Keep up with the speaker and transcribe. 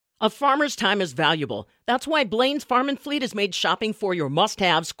A farmer's time is valuable. That's why Blaine's Farm and Fleet has made shopping for your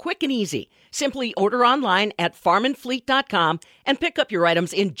must-haves quick and easy. Simply order online at farmandfleet.com and pick up your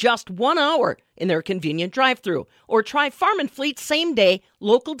items in just 1 hour in their convenient drive-thru. Or try Farm and Fleet's same-day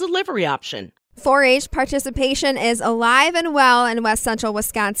local delivery option. 4-H participation is alive and well in West Central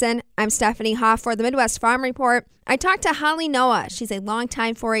Wisconsin. I'm Stephanie Hoff for the Midwest Farm Report. I talked to Holly Noah. She's a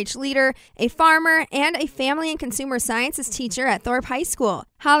longtime 4-H leader, a farmer, and a family and consumer sciences teacher at Thorpe High School.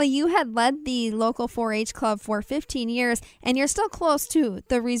 Holly, you had led the local 4-H club for 15 years, and you're still close to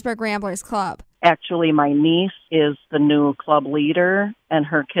the Reesburg Ramblers Club. Actually, my niece is the new club leader, and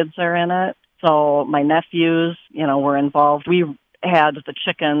her kids are in it. So my nephews, were involved. We had the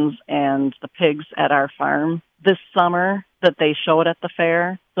chickens and the pigs at our farm this summer that they showed at the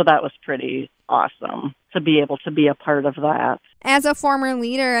fair. So that was pretty awesome to be able to be a part of that. As a former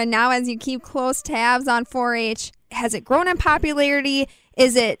leader, and now as you keep close tabs on 4-H, has it grown in popularity?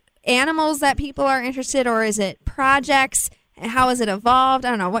 Is it animals that people are interested, or is it projects? And how has it evolved? I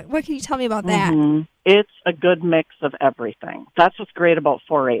don't know. What can you tell me about that? Mm-hmm. It's a good mix of everything. That's what's great about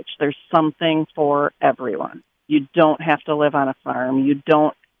 4-H. There's something for everyone. You don't have to live on a farm. You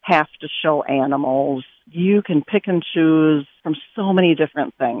don't have to show animals. You can pick and choose from so many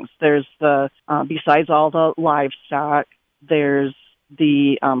different things. There's besides all the livestock, there's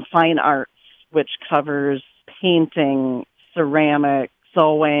the fine arts, which covers painting, ceramic,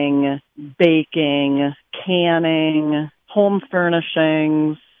 sewing, baking, canning, home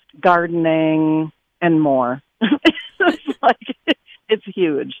furnishings, gardening, and more. It's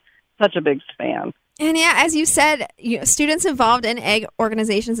huge. Such a big span. And yeah, as you said, students involved in ag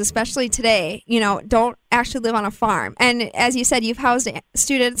organizations, especially today, don't actually live on a farm. And as you said, you've housed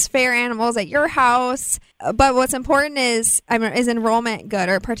students, fair animals at your house. But what's important is enrollment good,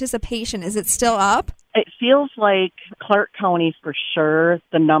 or participation? Is it still up? It feels like Clark County, for sure,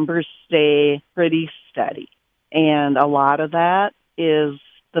 the numbers stay pretty steady. And a lot of that is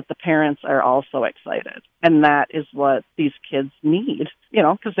that the parents are also excited. And that is what these kids need,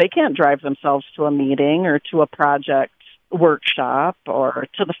 because they can't drive themselves to a meeting or to a project workshop or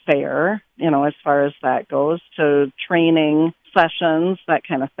to the fair, as far as that goes, to training sessions, that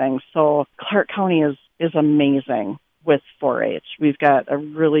kind of thing. So Clark County is amazing with 4-H. We've got a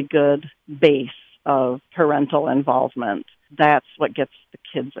really good base of parental involvement. That's what gets the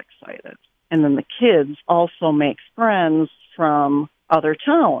kids excited. And then the kids also make friends from other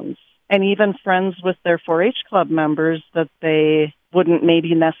towns, and even friends with their 4-H club members that they wouldn't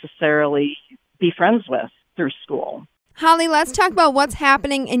maybe necessarily be friends with through school. Holly, let's talk about what's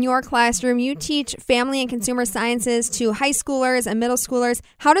happening in your classroom. You teach family and consumer sciences to high schoolers and middle schoolers.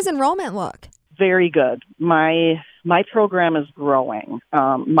 How does enrollment look? Very good. My program is growing.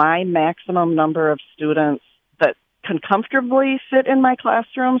 My maximum number of students that can comfortably fit in my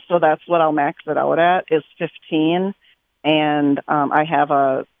classroom, so that's what I'll max it out at, is 15. And I have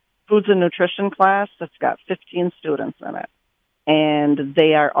a foods and nutrition class that's got 15 students in it. And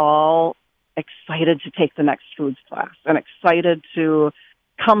they are all excited to take the next foods class and excited to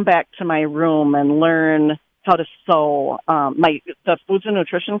come back to my room and learn how to sew. The foods and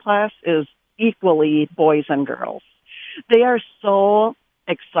nutrition class is equally boys and girls. They are so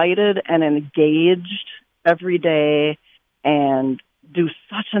excited and engaged every day and do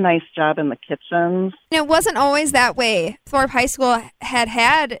such a nice job in the kitchens. It wasn't always that way. Thorpe High School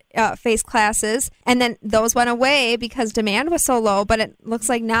had FACE classes, and then those went away because demand was so low, but it looks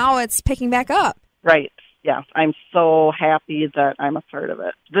like now it's picking back up. Right. Yeah. I'm so happy that I'm a part of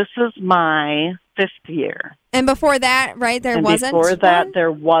it. This is my 5th year. And before that, right, there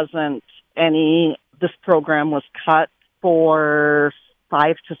wasn't any. This program was cut for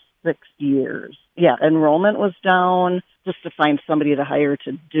 5 to 6 years. Yeah, enrollment was down. Just to find somebody to hire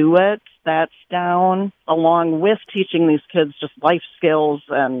to do it, that's down, along with teaching these kids just life skills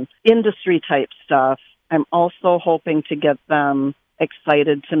and industry-type stuff. I'm also hoping to get them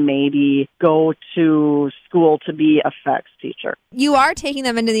excited to maybe go to school to be a FACS teacher. You are taking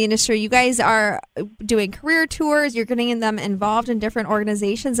them into the industry. You guys are doing career tours. You're getting them involved in different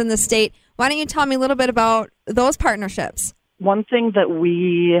organizations in the state. Why don't you tell me a little bit about those partnerships? One thing that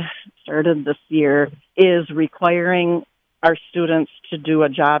we started this year is requiring our students to do a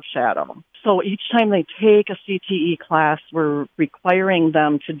job shadow. So each time they take a CTE class, we're requiring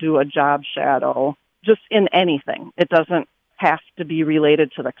them to do a job shadow just in anything. It doesn't have to be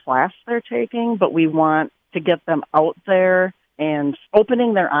related to the class they're taking, but we want to get them out there and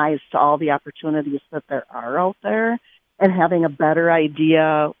opening their eyes to all the opportunities that there are out there and having a better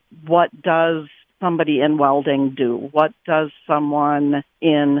idea, what does somebody in welding do? What does someone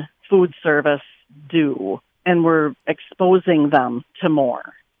in food service do? And we're exposing them to more.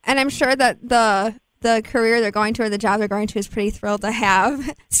 And I'm sure that the career they're going to or the job they're going to is pretty thrilled to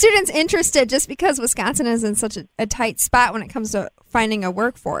have students interested, just because Wisconsin is in such a tight spot when it comes to finding a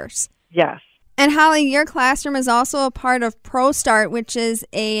workforce. Yes. And Holly, your classroom is also a part of ProStart, which is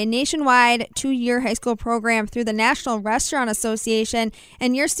a nationwide 2-year high school program through the National Restaurant Association.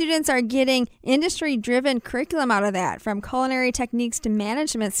 And your students are getting industry-driven curriculum out of that, from culinary techniques to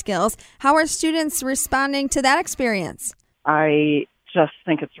management skills. How are students responding to that experience? I just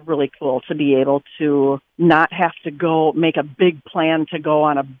think it's really cool to be able to not have to go make a big plan to go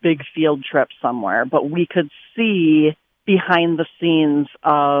on a big field trip somewhere, but we could see behind the scenes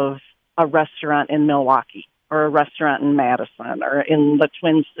of a restaurant in Milwaukee or a restaurant in Madison or in the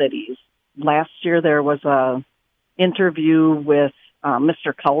Twin Cities. Last year there was a interview with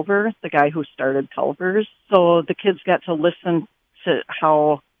Mr. Culver, the guy who started Culver's. So the kids got to listen to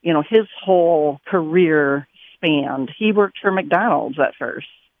how, his whole career spanned. He worked for McDonald's at first.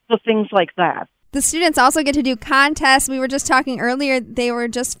 So things like that. The students also get to do contests. We were just talking earlier, they were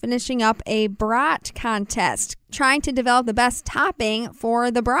just finishing up a brat contest, trying to develop the best topping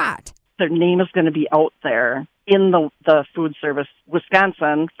for the brat. Their name is going to be out there in the food service,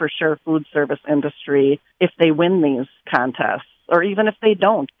 Wisconsin, for sure, food service industry, if they win these contests, or even if they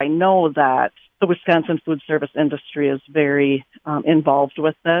don't. I know that the Wisconsin food service industry is very involved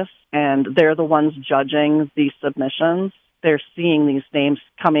with this, and they're the ones judging these submissions. They're seeing these names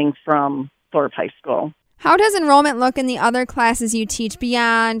coming from Thorpe High School. How does enrollment look in the other classes you teach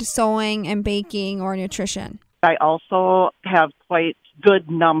beyond sewing and baking or nutrition? I also have quite good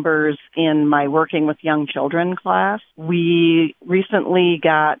numbers in my Working with Young Children class. We recently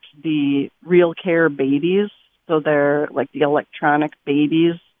got the Real Care babies, so they're like the electronic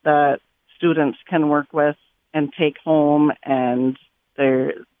babies that students can work with and take home, and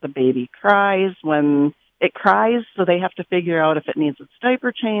the baby cries when it cries, so they have to figure out if it needs its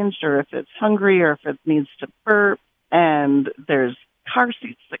diaper changed or if it's hungry or if it needs to burp, and there's car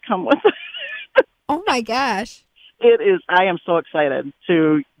seats that come with it. Oh my gosh. It is. I am so excited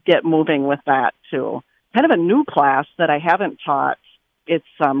to get moving with that too. Kind of a new class that I haven't taught. It's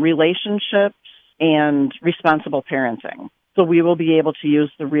relationships and responsible parenting. So we will be able to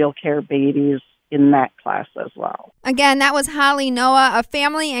use the Real Care babies in that class as well. Again, that was Holly Noah, a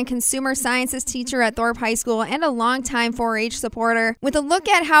family and consumer sciences teacher at Thorpe High School and a longtime 4-H supporter, with a look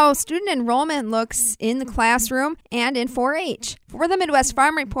at how student enrollment looks in the classroom and in 4-H. For the Midwest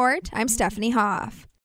Farm Report, I'm Stephanie Hoff.